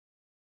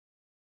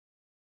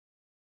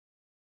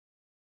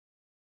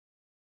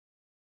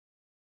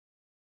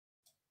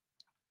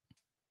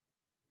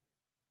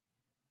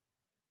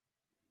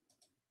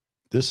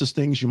This is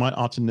things you might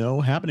ought to know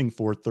happening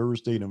for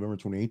Thursday, November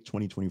 28th,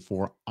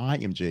 2024. I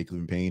am Jake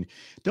Levin Payne.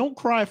 Don't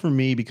cry for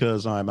me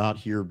because I'm out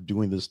here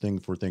doing this thing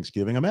for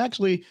Thanksgiving. I'm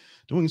actually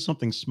doing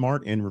something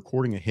smart and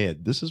recording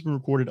ahead. This has been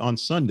recorded on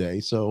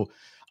Sunday, so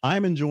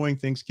I'm enjoying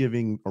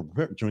Thanksgiving or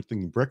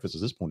enjoying breakfast at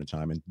this point in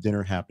time and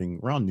dinner happening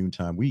around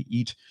noontime. We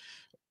eat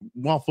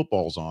while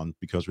football's on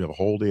because we have a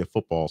whole day of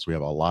football, so we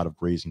have a lot of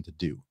grazing to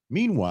do.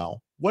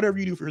 Meanwhile, whatever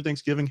you do for your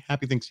Thanksgiving,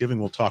 happy Thanksgiving.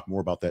 We'll talk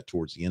more about that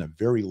towards the end. A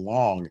very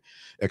long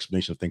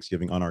explanation of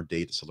Thanksgiving on our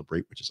day to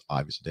celebrate, which is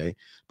obvious day.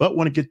 But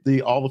want to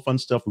get all the fun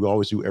stuff we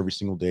always do every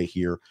single day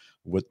here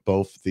with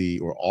both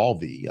or all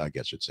the, I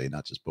guess I should say,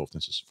 not just both,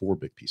 this is four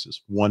big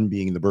pieces. One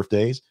being the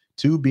birthdays,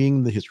 two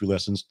being the history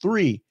lessons,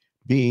 three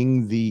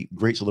being the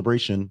great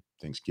celebration,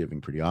 Thanksgiving,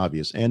 pretty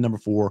obvious. And number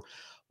four,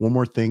 one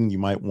more thing you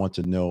might want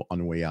to know on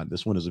the way out.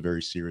 This one is a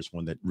very serious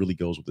one that really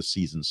goes with the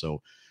season,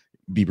 so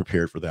be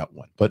prepared for that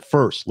one. But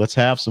first, let's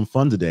have some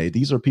fun today.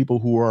 These are people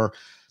who are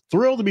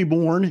thrilled to be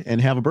born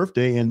and have a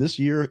birthday, and this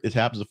year it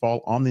happens to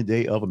fall on the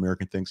day of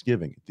American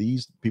Thanksgiving.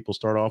 These people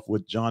start off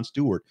with Jon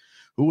Stewart,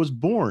 who was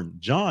born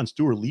Jon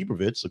Stewart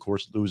Leibovitz, of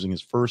course, losing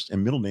his first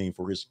and middle name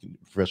for his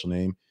professional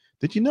name.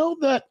 Did you know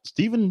that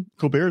Stephen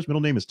Colbert's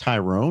middle name is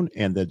Tyrone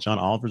and that John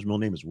Oliver's middle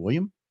name is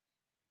William?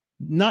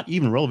 Not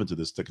even relevant to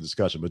this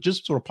discussion, but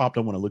just sort of popped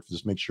up when I looked to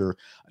just make sure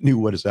I knew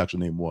what his actual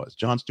name was.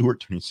 Jon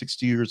Stewart turning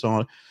 60 years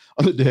on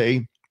the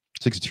day,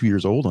 62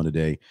 years old on the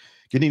day,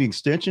 getting an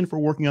extension for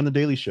working on The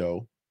Daily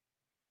Show.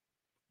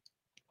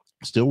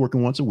 Still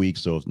working once a week,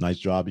 so it's a nice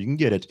job. You can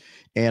get it.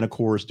 And, of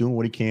course, doing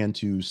what he can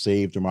to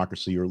save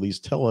democracy or at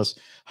least tell us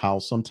how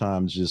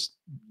sometimes just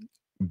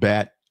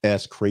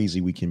bat-ass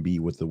crazy we can be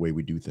with the way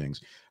we do things.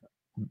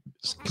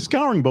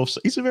 Scouring both,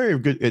 he's a very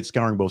good at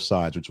scouring both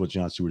sides, which is what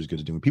Jon Stewart is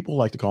good at doing. People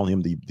like to call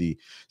him the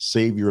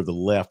savior of the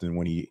left, and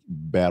when he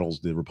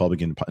battles the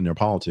Republican in their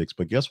politics.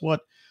 But guess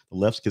what? The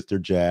left gets their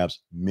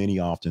jabs, many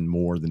often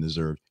more than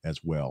deserved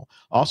as well.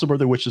 Also,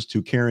 birthday wishes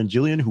to Karen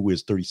Gillan, who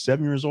is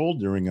 37 years old,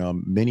 during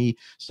many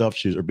stuff.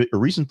 She's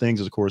recent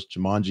things is, of course,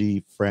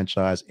 Jumanji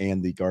franchise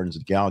and the Guardians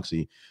of the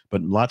Galaxy,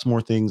 but lots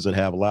more things that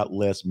have a lot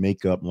less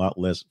makeup, a lot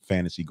less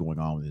fantasy going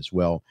on with it as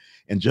well.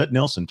 And Judd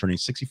Nelson turning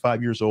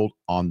 65 years old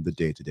on the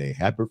day today.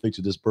 Happy birthday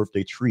to this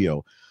birthday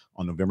trio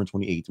on November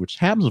 28th, which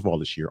happens to fall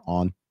this year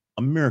on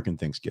American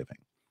Thanksgiving.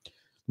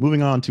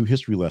 Moving on to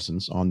history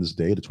lessons on this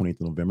day, the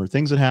 28th of November.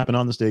 Things that happened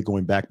on this day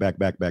going back.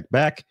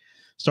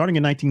 Starting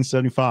in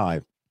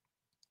 1975,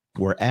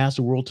 where As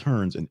the World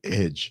Turns, An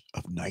Edge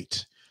of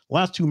Night. The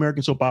last two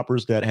American soap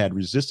operas that had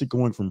resisted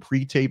going from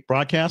pre-tape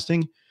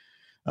broadcasting,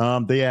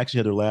 they actually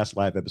had their last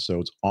live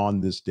episodes on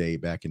this day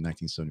back in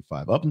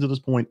 1975. Up until this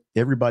point,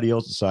 everybody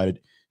else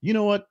decided, you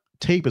know what?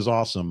 Tape is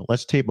awesome.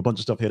 Let's tape a bunch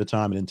of stuff ahead of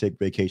time and then take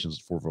vacations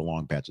for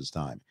long patches of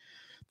time.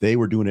 They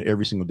were doing it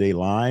every single day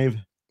live.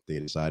 They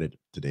decided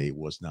today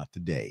was not the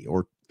day,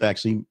 or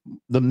actually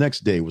the next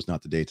day was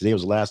not the day. Today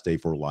was the last day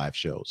for live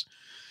shows.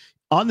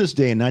 On this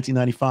day in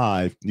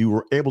 1995, you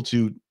were able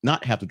to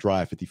not have to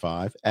drive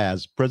 55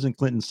 as President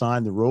Clinton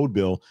signed the road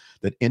bill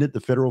that ended the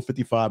federal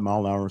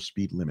 55-mile-an-hour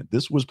speed limit.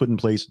 This was put in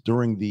place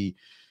during the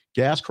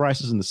gas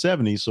crisis in the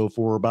 70s. So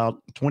for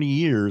about 20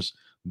 years,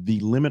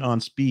 the limit on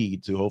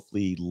speed to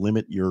hopefully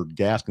limit your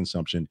gas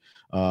consumption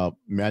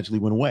magically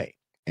went away.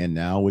 And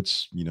now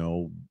it's,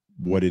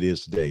 what it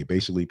is today.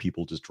 Basically,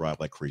 people just drive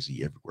like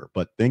crazy everywhere.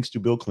 But thanks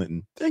to Bill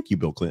Clinton, thank you,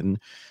 Bill Clinton,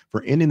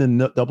 for ending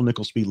the double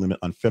nickel speed limit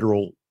on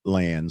federal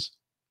lands,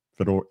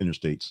 federal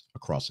interstates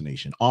across the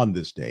nation on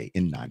this day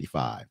in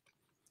 95.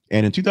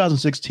 And in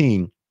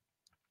 2016,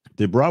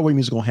 the Broadway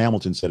musical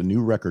Hamilton set a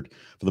new record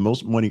for the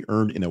most money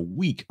earned in a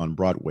week on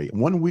Broadway.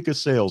 1 week of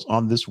sales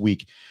on this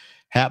week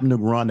happened to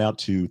run out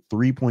to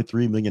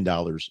 $3.3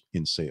 million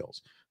in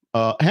sales.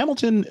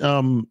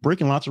 Hamilton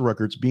breaking lots of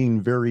records,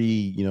 being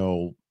very,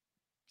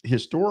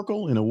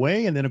 historical in a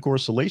way, and then of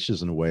course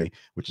salacious in a way,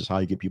 which is how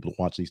you get people to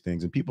watch these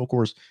things. And people, of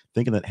course,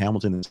 thinking that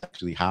Hamilton is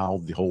actually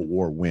how the whole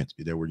war went.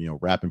 There were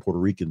rapping Puerto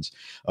Ricans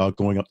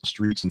going up the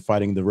streets and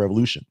fighting the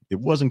revolution. It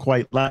wasn't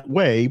quite that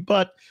way,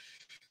 but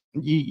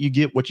you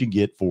get what you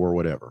get for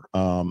whatever.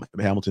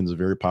 Hamilton's a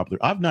very popular.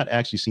 I've not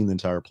actually seen the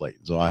entire play,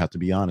 so I have to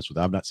be honest with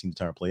you. I've not seen the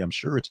entire play. I'm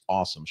sure it's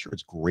awesome. I'm sure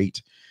it's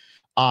great.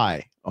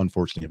 I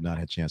unfortunately have not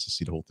had a chance to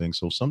see the whole thing,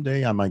 so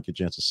someday I might get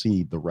a chance to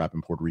see the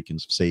rapping Puerto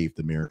Ricans saved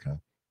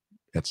America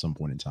at some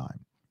point in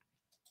time.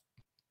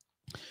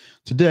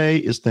 Today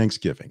is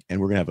Thanksgiving,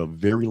 and we're going to have a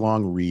very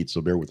long read,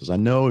 so bear with us. I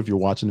know if you're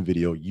watching the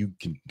video, you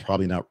can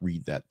probably not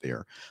read that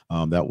there.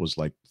 That was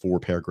like 4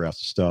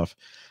 paragraphs of stuff.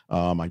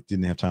 I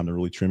didn't have time to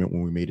really trim it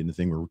when we made it into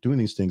thing. We're doing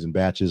these things in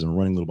batches and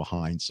running a little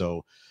behind.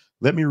 So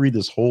let me read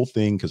this whole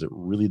thing because it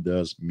really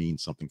does mean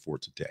something for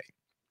today.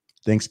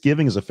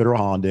 Thanksgiving is a federal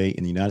holiday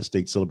in the United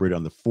States celebrated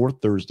on the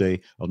 4th Thursday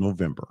of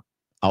November.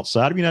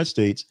 Outside of the United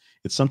States,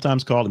 it's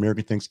sometimes called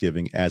American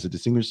Thanksgiving as it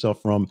distinguishes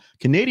itself from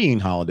Canadian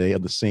holiday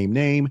of the same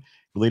name,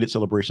 related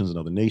celebrations in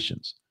other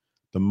nations.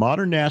 The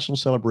modern national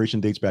celebration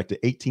dates back to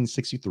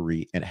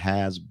 1863 and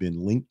has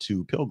been linked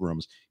to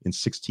Pilgrims in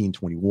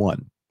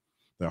 1621,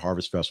 the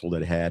harvest festival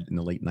that it had in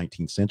the late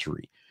 19th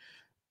century.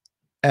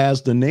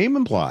 As the name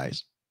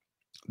implies,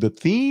 the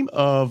theme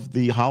of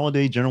the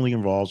holiday generally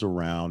involves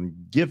around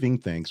giving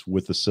thanks,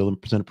 with the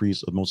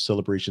centerpiece of most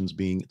celebrations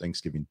being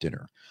Thanksgiving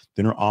dinner.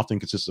 Dinner often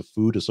consists of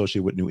food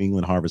associated with New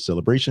England harvest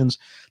celebrations,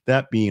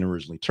 that being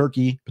originally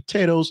turkey,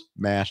 potatoes,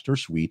 mashed or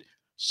sweet,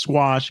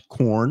 squash,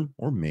 corn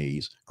or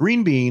maize,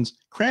 green beans,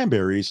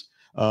 cranberries,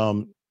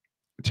 um,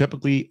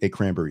 typically a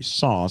cranberry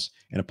sauce,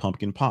 and a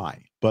pumpkin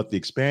pie. But they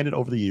expanded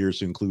over the years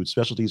to include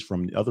specialties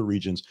from other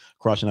regions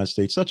across the United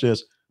States, such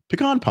as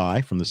pecan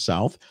pie from the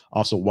South,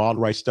 also wild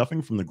rice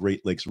stuffing from the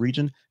Great Lakes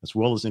region, as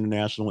well as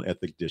international and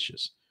ethnic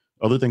dishes.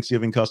 Other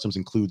Thanksgiving customs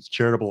include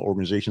charitable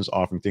organizations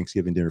offering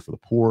Thanksgiving dinner for the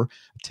poor,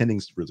 attending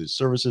religious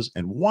services,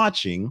 and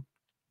watching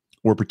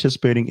or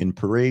participating in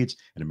parades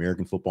and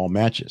American football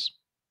matches.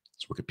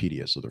 It's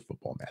Wikipedia, so they're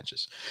football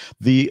matches.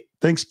 The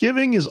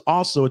Thanksgiving is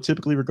also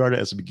typically regarded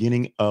as the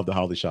beginning of the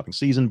holiday shopping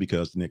season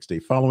because the next day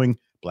following,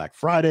 Black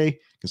Friday,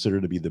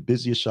 considered to be the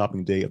busiest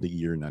shopping day of the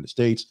year in the United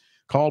States,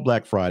 called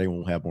Black Friday.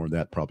 We'll have more of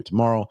that probably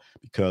tomorrow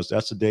because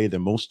that's the day that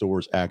most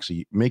stores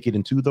actually make it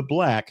into the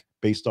black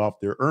based off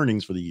their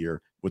earnings for the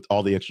year with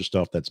all the extra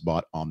stuff that's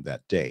bought on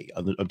that day.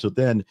 Until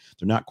then,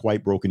 they're not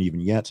quite broken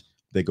even yet.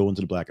 They go into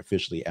the black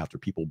officially after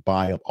people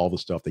buy up all the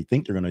stuff they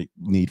think they're going to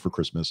need for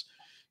Christmas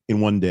in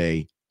one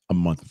day, a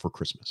month for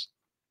Christmas.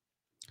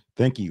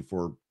 Thank you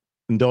for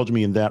indulging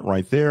me in that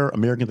right there.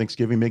 American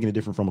Thanksgiving, making it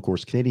different from, of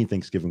course, Canadian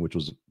Thanksgiving, which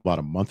was about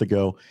a month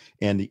ago,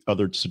 and the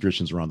other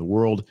traditions around the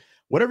world.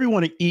 Whatever you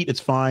want to eat, it's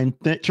fine.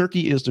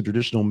 Turkey is the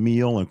traditional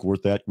meal. And of course,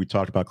 that we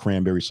talked about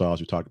cranberry sauce,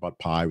 we talked about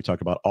pie, we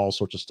talked about all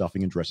sorts of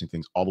stuffing and dressing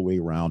things all the way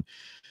around.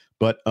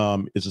 But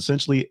it's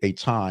essentially a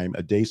time,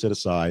 a day set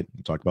aside.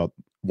 We talked about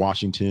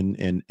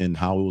Washington and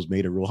how it was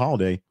made a real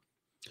holiday,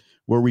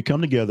 where we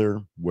come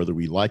together, whether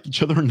we like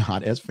each other or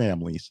not, as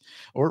families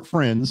or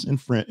friends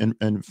and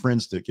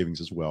friends that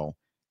givings as well,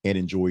 and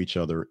enjoy each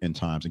other in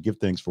times and give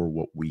thanks for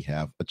what we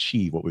have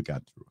achieved, what we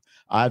got through.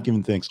 I've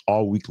given thanks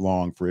all week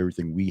long for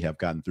everything we have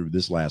gotten through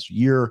this last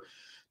year,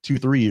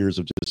 2-3 years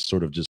of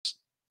just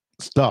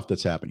stuff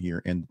that's happened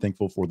here, and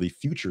thankful for the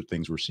future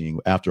things we're seeing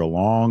after a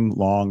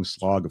long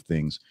slog of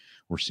things.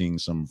 We're seeing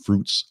some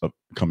fruits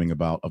coming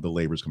about of the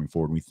labors coming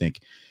forward. And we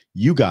thank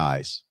you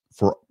guys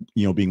for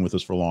being with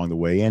us for along the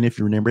way. And if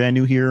you're brand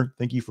new here,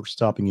 thank you for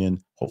stopping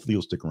in. Hopefully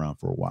you'll stick around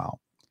for a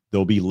while.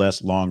 There'll be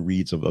less long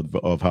reads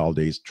of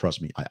holidays.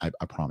 Trust me, I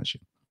promise you.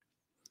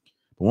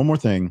 But one more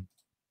thing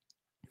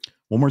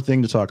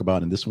to talk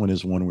about, and this one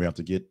is one we have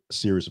to get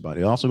serious about.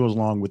 It also goes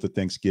along with the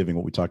Thanksgiving,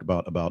 what we talked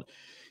about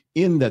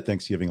in that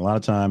Thanksgiving. A lot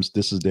of times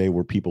this is a day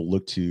where people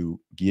look to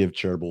give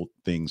charitable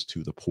things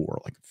to the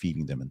poor, like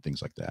feeding them and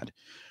things like that.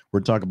 We're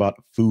talking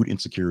about food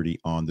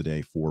insecurity on the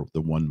day for the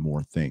one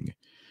more thing.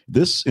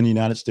 This in the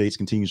United States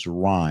continues to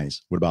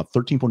rise, with about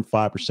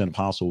 13.5% of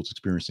households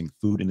experiencing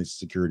food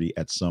insecurity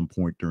at some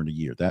point during the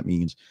year. That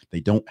means they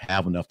don't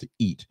have enough to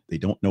eat. They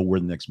don't know where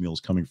the next meal is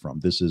coming from.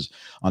 This is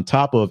on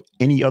top of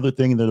any other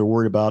thing that they're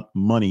worried about,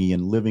 money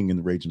and living in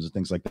the regions and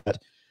things like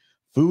that.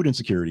 Food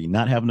insecurity,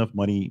 not having enough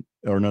money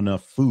or not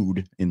enough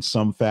food in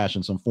some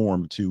fashion, some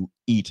form to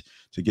eat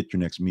to get your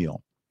next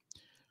meal.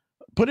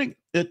 Putting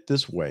it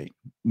this way,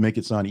 make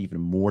it sound even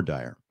more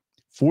dire.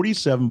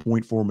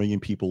 47.4 million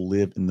people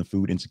live in the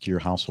food insecure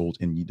households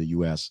in the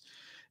U.S.,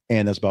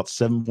 and that's about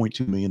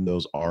 7.2 million of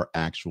those are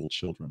actual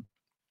children.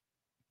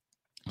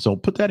 So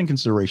put that in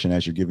consideration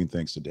as you're giving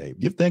thanks today.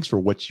 Give thanks for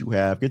what you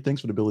have. Give thanks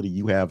for the ability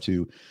you have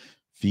to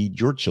feed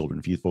your children,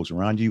 feed folks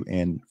around you,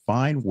 and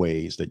find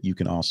ways that you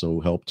can also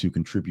help to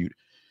contribute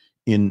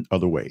in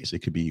other ways.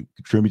 It could be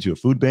contribute to a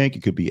food bank.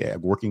 It could be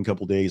working a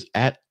couple days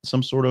at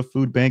some sort of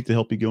food bank to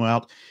help you go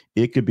out.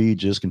 It could be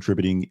just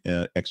contributing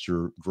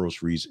extra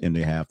groceries, and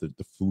they have the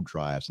food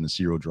drives and the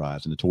cereal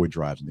drives and the toy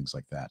drives and things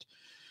like that.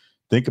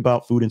 Think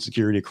about food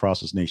insecurity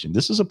across this nation.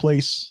 This is a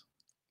place,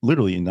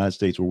 literally in the United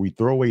States, where we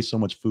throw away so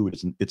much food.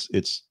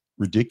 It's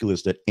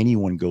ridiculous that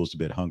anyone goes to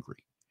bed hungry.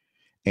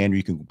 And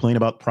you can complain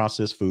about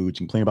processed foods,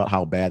 you can complain about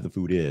how bad the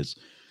food is.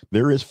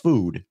 There is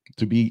food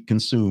to be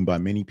consumed by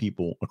many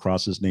people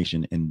across this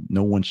nation, and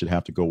no one should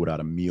have to go without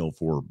a meal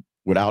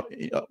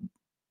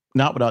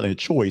not without a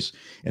choice,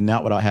 and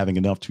not without having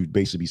enough to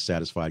basically be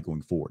satisfied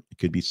going forward. It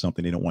could be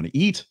something they don't want to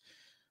eat,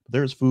 but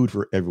there's food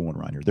for everyone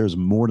around here. There's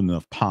more than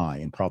enough pie,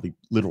 and probably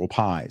literal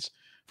pies,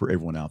 for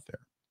everyone out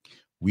there.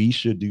 We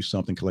should do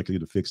something collectively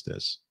to fix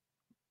this.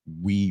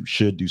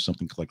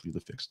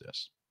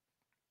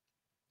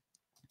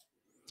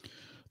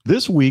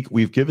 This week,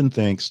 we've given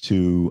thanks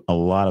to a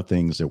lot of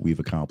things that we've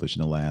accomplished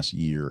in the last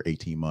year,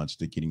 18 months,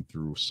 to getting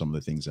through some of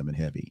the things that have been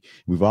heavy.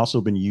 We've also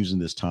been using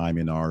this time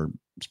in our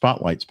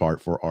spotlights part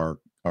for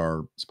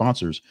our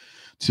sponsors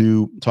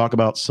to talk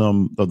about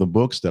some of the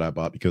books that I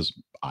bought,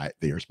 because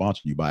they are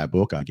sponsored. You buy a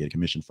book, I get a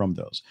commission from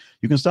those.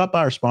 You can stop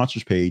by our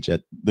sponsors page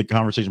at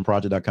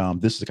theconversationproject.com.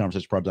 This is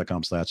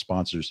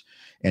theconversationproject.com/sponsors,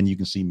 and you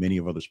can see many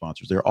of other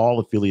sponsors. They're all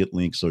affiliate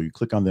links, so you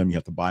click on them, you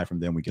have to buy from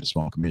them, we get a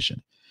small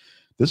commission.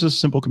 This is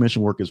simple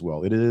commission work as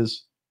well. It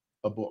is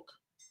a book.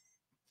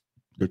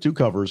 There are two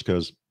covers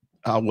because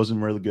I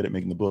wasn't really good at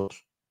making the book.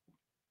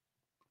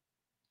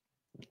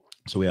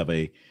 So we have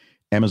a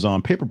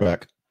Amazon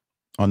paperback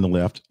on the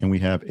left, and we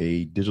have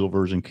a digital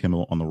version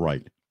Kindle on the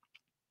right.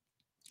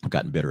 I've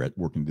gotten better at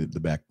working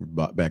the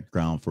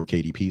background for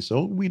KDP,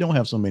 so we don't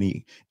have so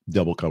many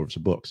double covers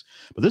of books.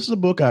 But this is a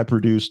book I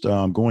produced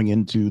going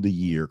into the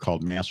year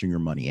called Mastering Your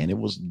Money, and it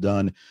was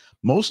done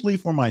mostly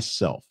for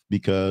myself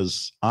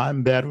because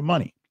I'm bad with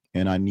money,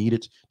 and I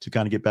needed to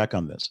kind of get back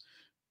on this.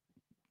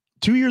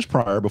 2 years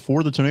prior,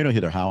 before the tornado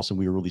hit our house and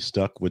we were really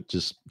stuck with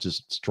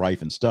just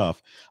strife and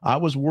stuff, I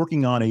was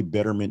working on a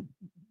betterment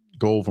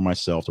goal for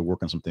myself to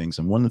work on some things.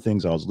 And one of the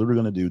things I was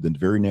literally going to do the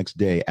very next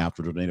day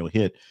after the tornado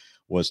hit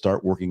was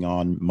start working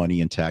on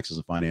money and taxes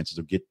and finances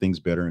to get things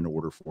better in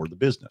order for the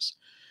business.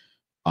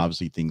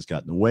 Obviously, things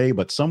got in the way,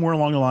 but somewhere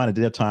along the line, I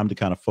did have time to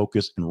kind of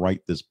focus and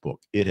write this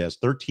book. It has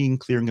 13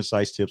 clear and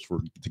concise tips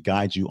to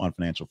guide you on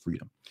financial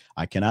freedom.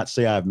 I cannot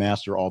say I've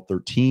mastered all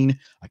 13.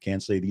 I can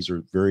say these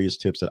are various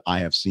tips that I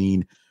have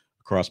seen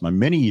across my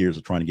many years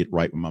of trying to get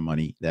right with my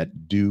money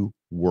that do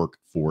work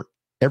for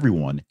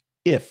everyone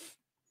if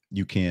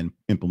you can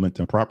implement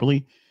them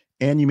properly.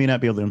 And you may not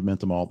be able to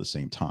implement them all at the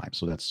same time.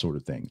 So that's sort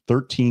of thing.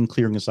 13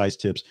 clear and concise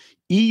tips,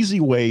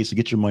 easy ways to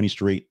get your money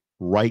straight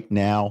right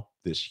now,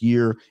 this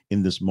year,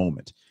 in this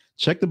moment.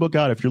 Check the book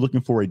out if you're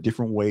looking for a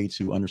different way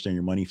to understand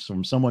your money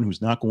from someone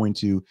who's not going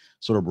to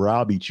sort of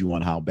browbeat you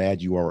on how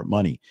bad you are at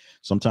money.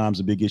 Sometimes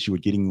a big issue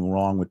with getting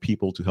wrong with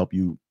people to help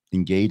you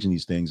engage in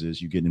these things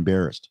is you get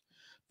embarrassed.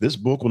 This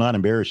book will not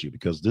embarrass you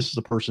because this is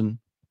a person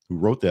who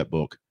wrote that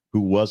book who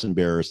was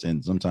embarrassed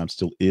and sometimes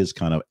still is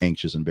kind of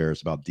anxious,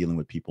 embarrassed about dealing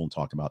with people and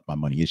talking about my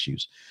money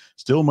issues.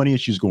 Still money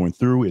issues going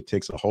through. It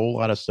takes a whole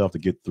lot of stuff to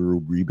get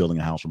through rebuilding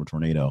a house from a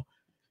tornado.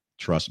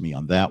 Trust me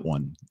on that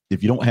one.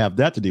 If you don't have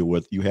that to deal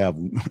with, you have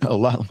a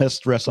lot less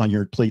stress on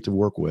your plate to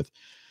work with.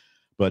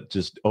 But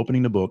just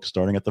opening the book,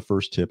 starting at the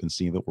first tip and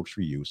seeing if it works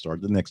for you, start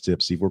at the next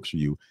tip, see if it works for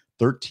you.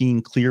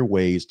 13 clear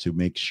ways to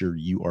make sure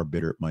you are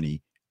better at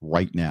money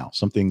right now.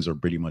 Some things are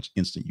pretty much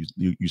instant.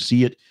 You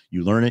see it,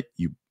 you learn it,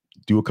 you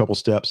do a couple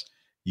steps,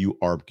 you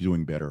are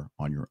doing better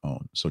on your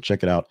own. So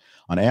check it out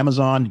on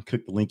Amazon.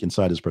 Click the link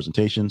inside this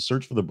presentation.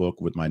 Search for the book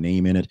with my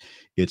name in it.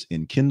 It's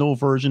in Kindle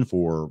version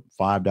for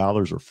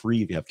 $5 or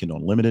free if you have Kindle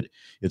Unlimited.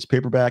 It's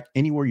paperback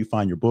anywhere you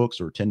find your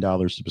books, or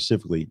 $10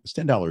 specifically. It's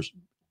 $10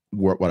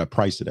 what I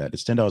priced it at.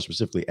 It's $10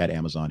 specifically at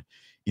Amazon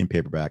in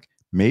paperback.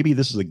 Maybe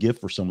this is a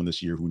gift for someone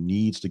this year who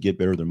needs to get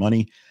better with their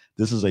money.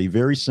 This is a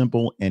very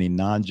simple and a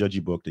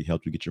non-judgy book to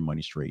help you get your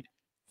money straight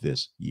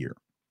this year.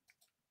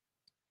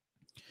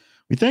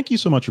 We thank you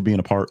so much for being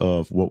a part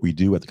of what we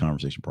do at the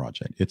Conversation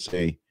Project. It's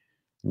a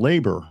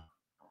labor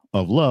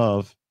of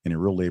love and a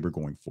real labor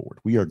going forward.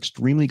 We are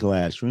extremely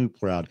glad, extremely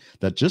proud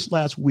that just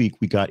last week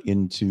we got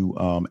into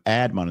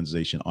ad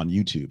monetization on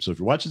YouTube. So if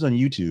you're watching this on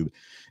YouTube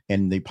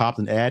and they popped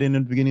an ad in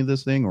at the beginning of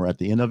this thing or at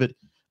the end of it,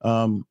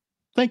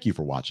 thank you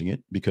for watching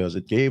it, because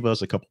it gave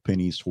us a couple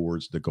pennies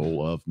towards the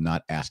goal of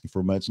not asking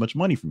for as much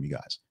money from you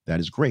guys. That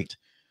is great.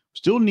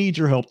 Still need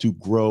your help to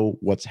grow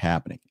what's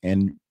happening.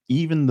 And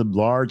even the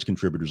large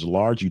contributors, the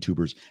large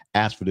YouTubers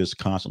ask for this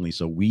constantly.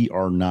 So we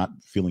are not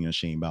feeling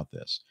ashamed about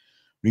this.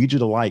 We need you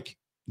to like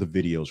the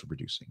videos we're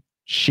producing.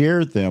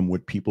 Share them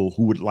with people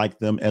who would like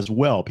them as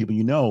well. People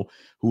you know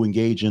who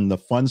engage in the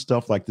fun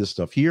stuff like this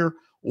stuff here,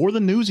 or the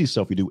newsy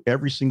stuff we do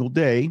every single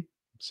day,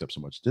 except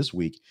so much this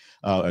week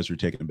as we're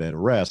taking a bit of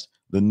rest.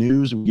 The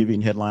news, we give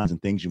you headlines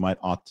and things you might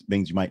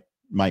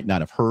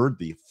not have heard,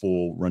 the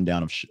full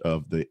rundown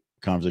of the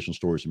conversational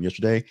stories from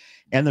yesterday,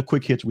 and the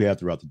quick hits we have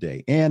throughout the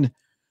day. And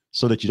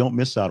so that you don't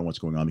miss out on what's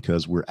going on,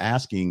 because we're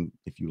asking,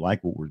 if you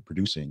like what we're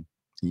producing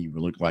and you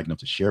really like enough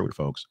to share it with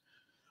folks,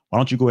 why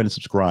don't you go ahead and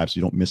subscribe so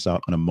you don't miss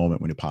out on a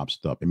moment when it pops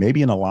up? And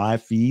maybe in a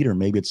live feed, or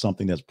maybe it's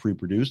something that's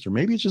pre-produced, or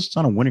maybe it's just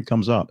kind of when it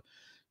comes up.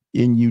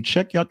 And you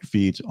check out your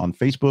feeds on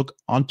Facebook,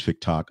 on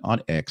TikTok,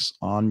 on X,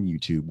 on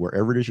YouTube,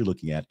 wherever it is you're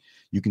looking at,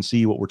 you can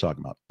see what we're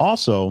talking about.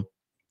 Also,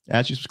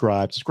 as you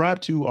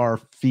subscribe to our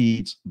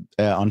feeds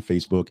on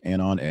Facebook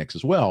and on X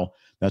as well.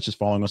 That's just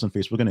following us on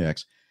Facebook and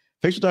X.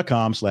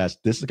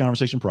 Facebook.com/This is the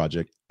Conversation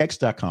Project,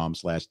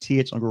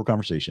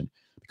 X.com/TH_conversation.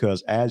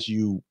 Because as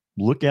you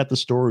look at the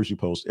stories you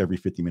post every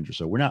 50 minutes or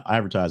so, we're not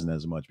advertising that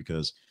as much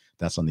because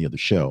that's on the other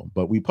show,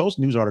 but we post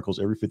news articles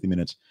every 50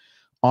 minutes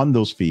on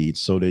those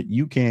feeds so that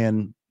you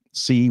can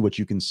see what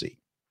you can see.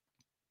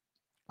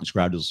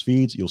 Subscribe to those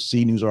feeds. You'll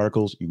see news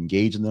articles. You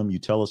engage in them. You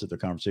tell us if they're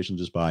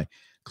conversations just by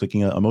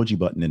clicking an emoji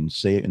button and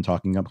say it and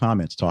talking up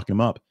comments, talking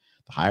them up.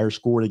 The higher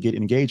score to get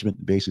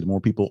engagement, basically, the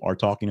more people are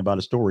talking about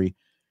a story,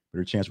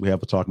 better chance we have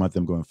to talk about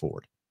them going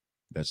forward.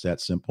 That's that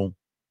simple.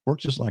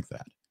 Works just like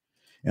that.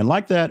 And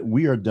like that,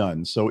 we are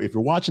done. So if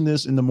you're watching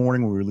this in the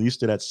morning, we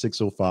released it at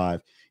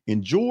 6:05.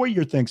 Enjoy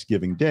your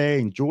Thanksgiving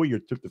day. Enjoy your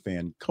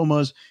tryptophan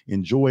comas.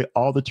 Enjoy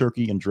all the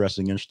turkey and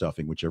dressing and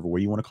stuffing, whichever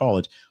way you want to call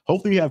it.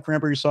 Hopefully you have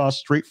cranberry sauce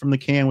straight from the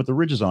can with the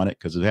ridges on it,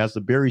 because it has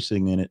the berry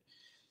sitting in it.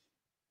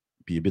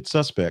 Be a bit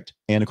suspect.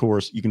 And of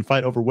course, you can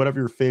fight over whatever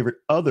your favorite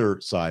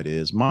other side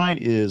is. Mine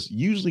is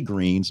usually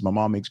greens. My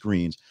mom makes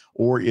greens,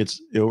 or it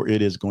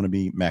is going to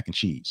be mac and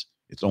cheese.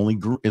 It's only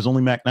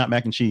not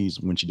mac and cheese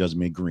when she doesn't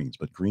make greens,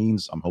 but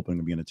greens I'm hoping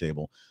to be on the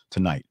table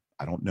tonight.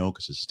 I don't know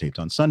because this is taped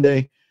on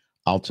Sunday.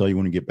 I'll tell you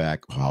when we get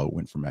back how it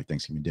went for my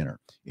Thanksgiving dinner.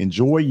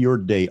 Enjoy your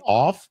day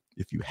off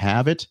if you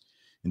have it.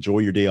 Enjoy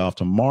your day off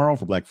tomorrow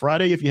for Black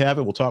Friday. If you have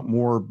it, we'll talk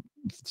more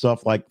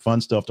stuff like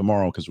fun stuff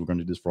tomorrow because we're going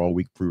to do this for all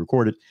week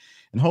pre-recorded.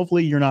 And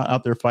hopefully you're not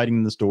out there fighting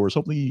in the stores.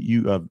 Hopefully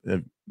you have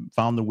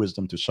found the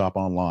wisdom to shop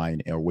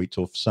online or wait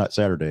till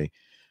Saturday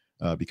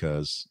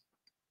because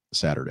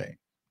Saturday.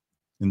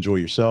 Enjoy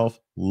yourself.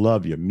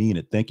 Love you. Mean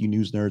it. Thank you,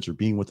 News Nerds, for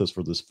being with us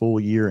for this full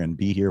year and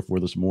be here for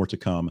this more to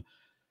come.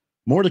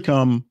 More to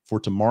come for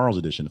tomorrow's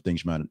edition of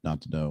Things You Might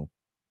Not Know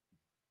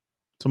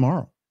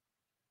tomorrow.